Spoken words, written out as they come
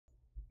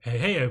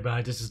Hey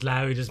everybody, this is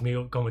Larry. This is me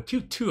going with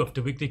Q2 of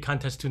the weekly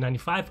contest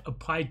 295,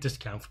 apply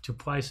discount for 2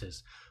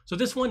 prices. So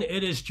this one,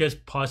 it is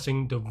just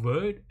parsing the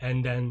word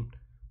and then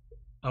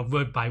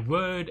word by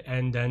word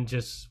and then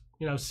just,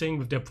 seeing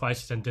with their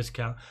prices and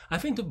discount. I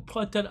think the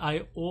part that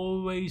I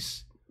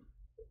always,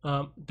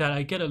 that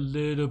I get a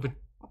little bit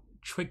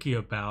tricky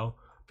about,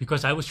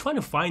 because I was trying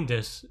to find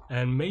this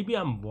and maybe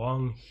I'm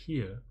wrong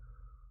here.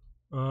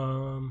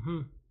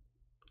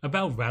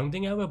 About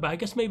rounding error, but I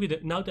guess maybe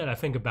now that I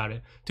think about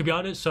it, to be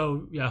honest,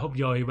 so yeah, I hope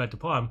you already read the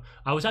poem.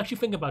 I was actually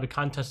thinking about a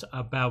contest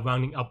about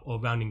rounding up or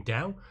rounding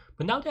down,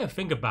 but now that I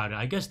think about it,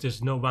 I guess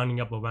there's no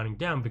rounding up or rounding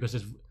down because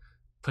it's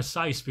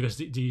precise,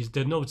 because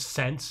there's no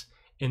sense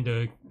in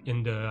the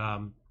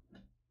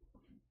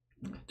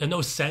there's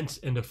no sense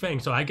in the thing.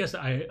 So I guess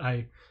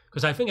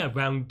because I think I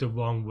round the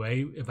wrong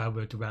way if I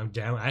were to round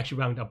down. I actually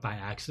round up by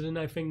accident,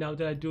 I think, now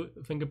that I do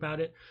think about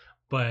it.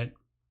 But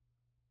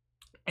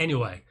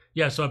anyway,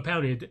 yeah, so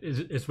apparently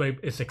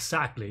it's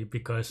exactly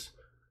because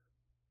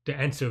the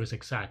answer is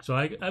exact. So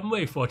I'm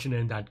very fortunate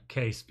in that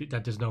case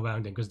that there's no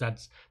rounding, because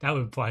that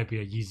would probably be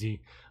a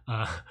easy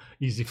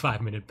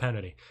 5-minute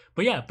penalty.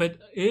 But yeah, but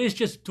it is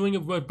just doing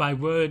it word by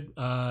word,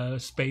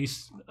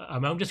 space.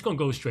 I'm just gonna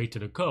go straight to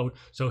the code.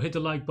 So hit the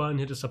like button,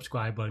 hit the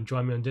subscribe button,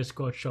 join me on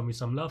Discord, show me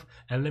some love,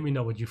 and let me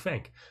know what you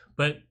think.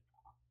 But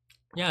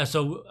yeah,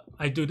 so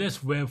I do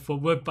this where for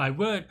word by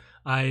word,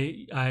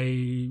 I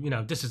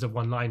this is a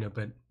one-liner,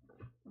 but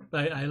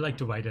I like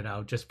to write it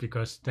out just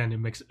because then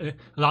it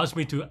allows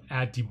me to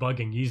add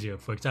debugging easier.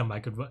 For example, I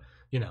could,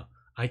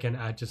 I can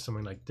add just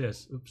something like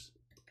this. Oops,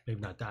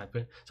 maybe not that,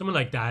 but something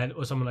like that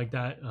or something like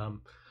that,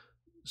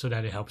 so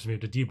that it helps me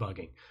with the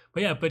debugging.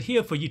 But yeah, but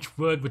here for each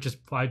word, which is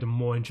probably the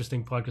more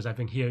interesting part, because I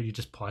think here you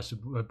just parse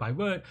it word by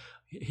word.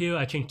 Here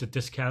I changed the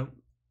discount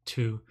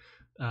to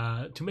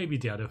maybe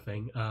the other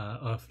thing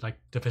of like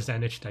the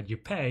percentage that you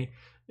pay.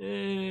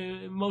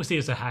 Mostly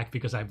it's a hack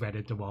because I read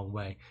it the wrong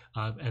way,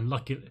 and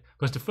lucky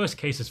because the first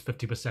case is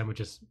 50%, which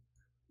is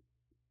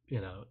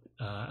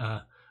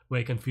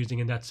very confusing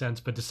in that sense.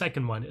 But the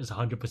second one is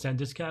 100%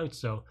 discount,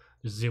 so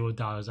the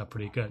 $0 are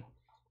pretty good.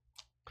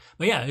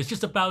 But yeah, it's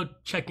just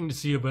about checking to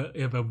see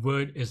if a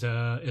word is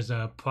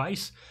a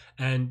price,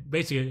 and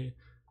basically,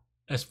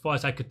 as far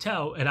as I could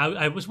tell, and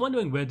I was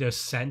wondering where there's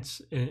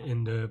cents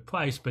in the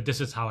price, but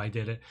this is how I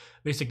did it.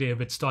 Basically,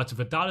 if it starts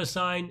with a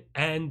 $sign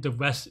and the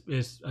rest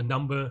is a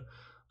number,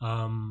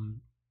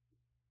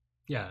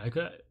 yeah, I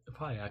could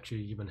probably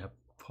actually even have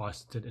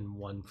parsed it in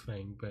one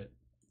thing, but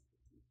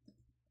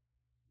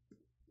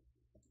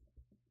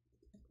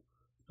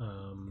so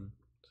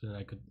then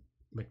I could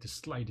make this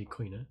slightly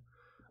cleaner.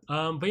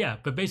 But yeah,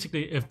 but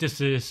basically, if this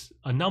is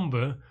a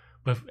number,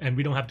 and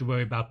we don't have to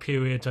worry about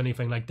periods or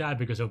anything like that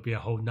because it'll be a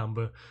whole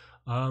number.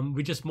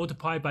 We just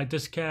multiply by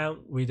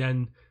discount. We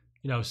then,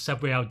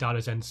 separate out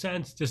dollars and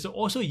cents. There's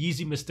also an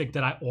easy mistake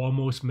that I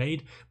almost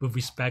made with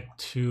respect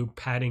to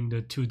padding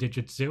the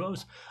 2-digit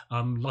zeros.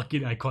 Lucky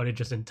that I caught it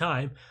just in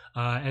time,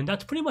 and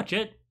that's pretty much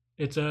it.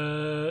 It's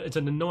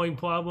an annoying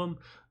problem.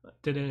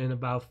 Did it in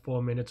about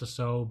 4 minutes or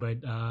so, but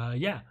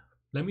yeah.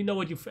 Let me know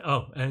what you.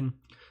 Oh, and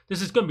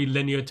this is going to be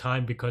linear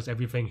time because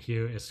everything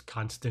here is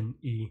constant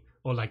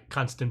or like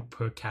constant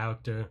per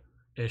character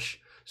ish.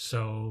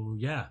 So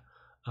yeah,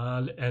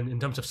 and in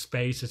terms of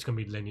space, it's going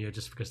to be linear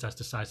just because that's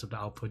the size of the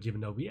output.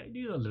 Even though we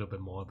need a little bit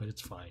more, but it's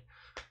fine.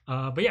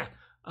 But yeah,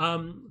 I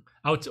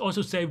would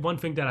also say one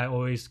thing that I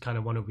always kind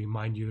of want to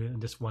remind you in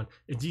this one: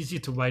 it's easy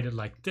to write it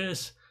like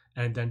this,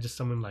 and then just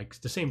something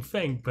like the same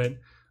thing, but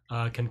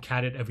can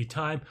cat it every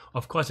time.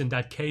 Of course, in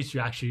that case,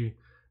 you actually.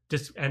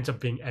 This ends up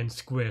being n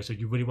squared, so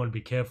you really want to be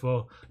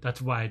careful.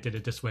 That's why I did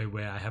it this way,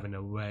 where I have an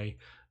array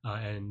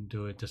and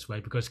do it this way,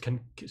 because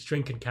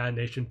string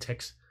concatenation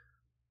takes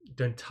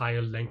the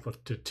entire length of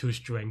the 2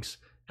 strings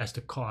as the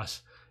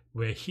cost,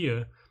 where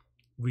here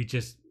we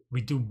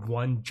do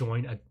one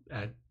join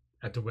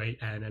at the way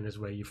n, and it's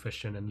very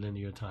efficient and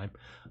linear time.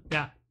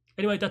 Yeah,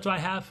 anyway, that's what I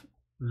have.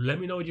 Let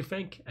me know what you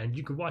think, and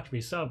you can watch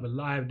me solve it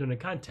live during the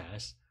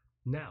contest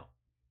now.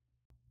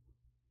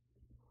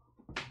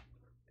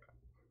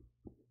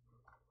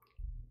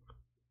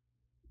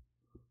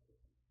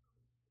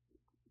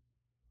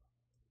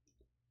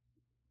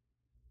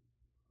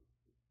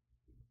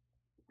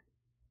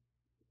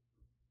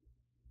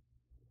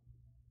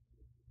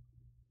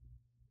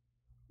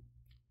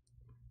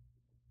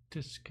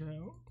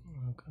 Discount,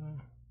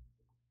 okay.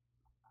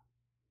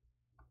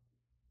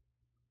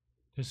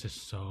 This is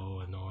so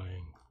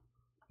annoying.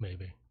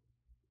 Maybe.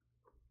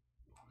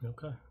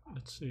 Okay,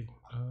 let's see.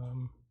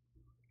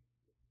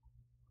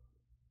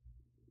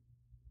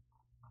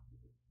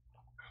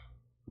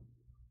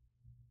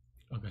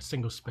 Okay,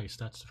 single space,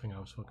 that's the thing I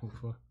was looking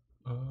for.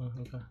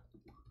 Okay.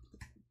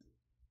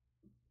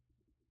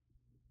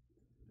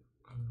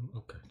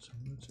 Okay, so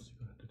let's just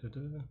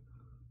go.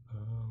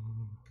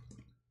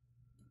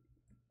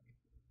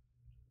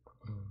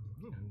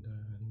 And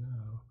then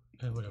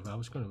now, whatever. I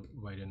was gonna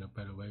write in a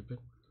better way, but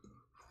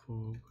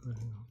for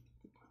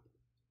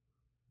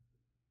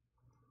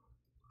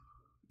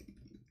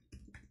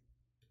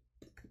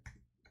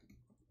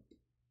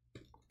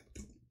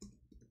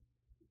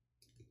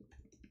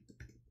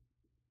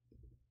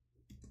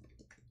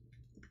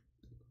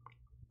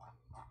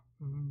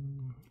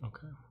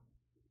Okay.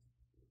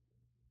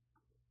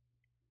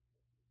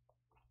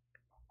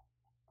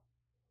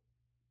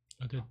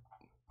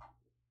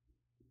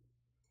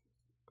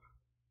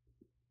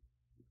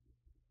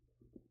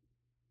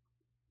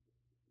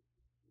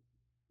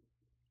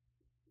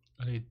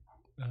 Are they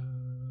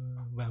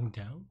round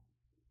down?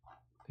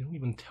 They don't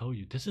even tell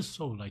you. This is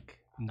so like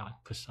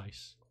not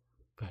precise,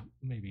 but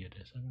maybe it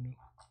is. I don't know.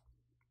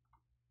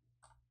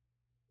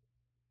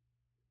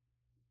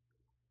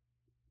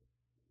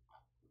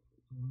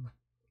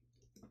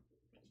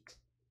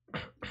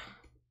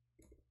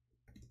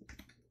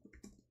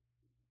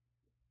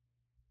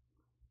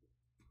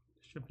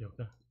 Should be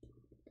okay.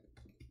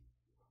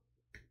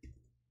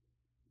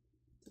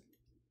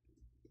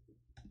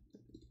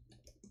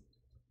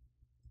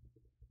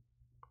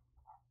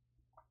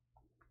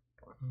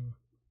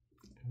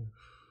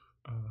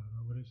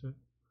 What is it?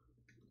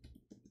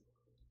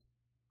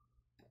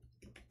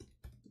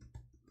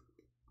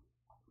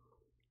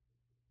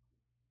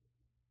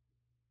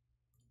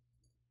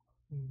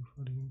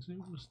 For the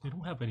zeros, they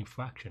don't have any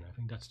fraction. I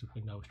think that's the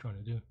thing that I was trying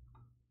to do.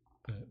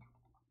 But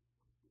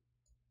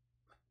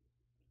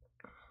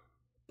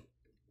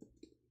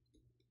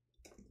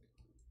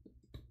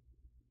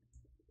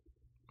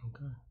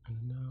okay, and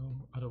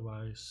now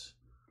otherwise,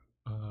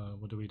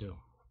 what do we do?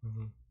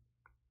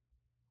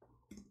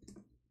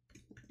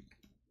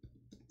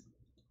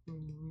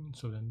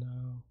 So then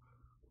now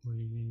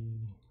we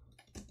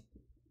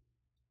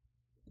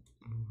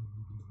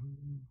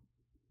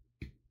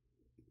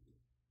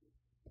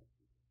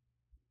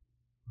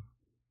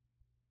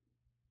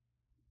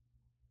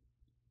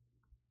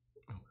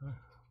okay,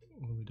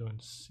 what are we doing?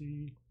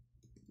 C.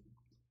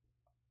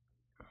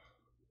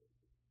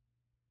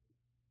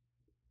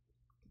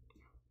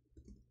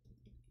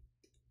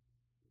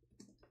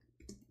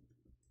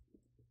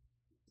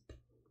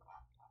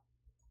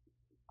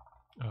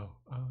 Oh,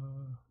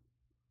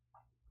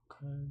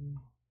 okay.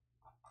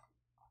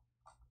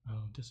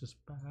 Oh, this is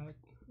bad.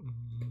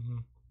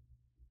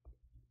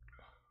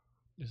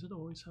 Is it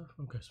always have?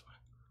 Okay, it's fine.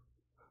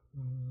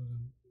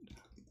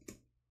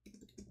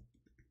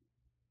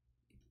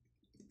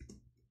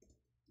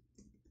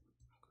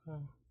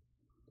 Okay.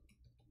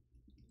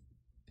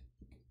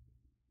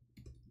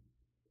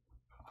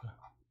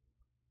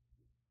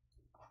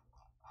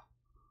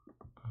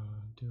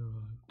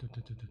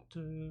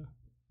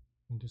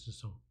 And this is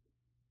so.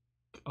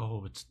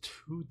 Oh, it's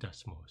 2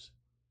 decimals.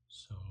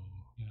 So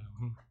yeah.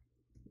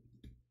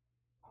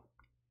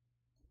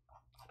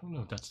 I don't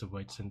know if that's the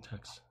right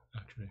syntax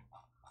actually.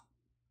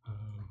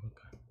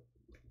 Okay.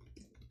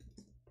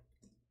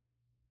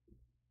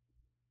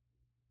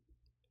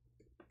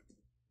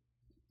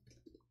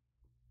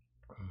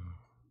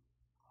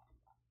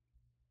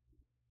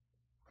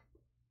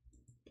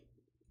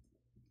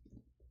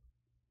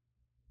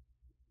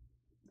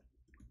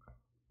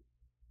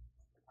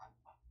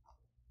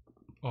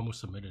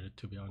 Almost submitted it,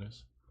 to be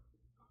honest.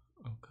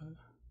 Okay.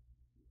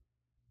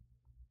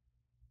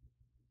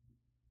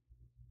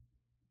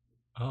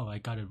 Oh, I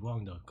got it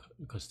wrong though,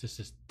 because this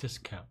is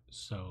discount,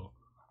 so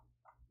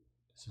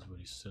this is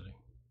really silly.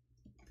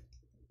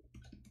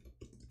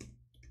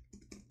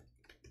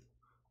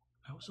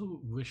 I also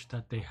wish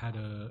that they had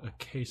a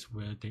case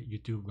where you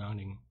do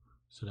rounding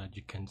so that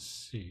you can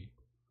see.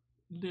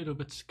 A little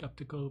bit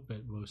skeptical,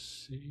 but we'll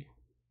see.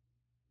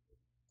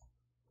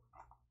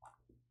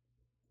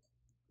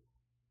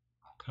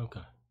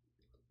 Okay.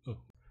 Oh.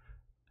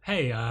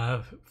 Hey,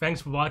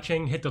 thanks for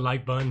watching. Hit the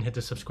like button, hit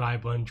the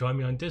subscribe button, join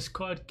me on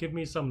Discord, give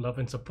me some love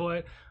and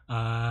support.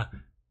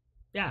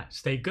 Yeah,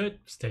 stay good,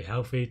 stay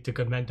healthy, to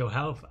good mental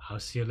health. I'll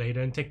see you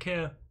later and take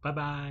care. Bye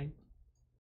bye.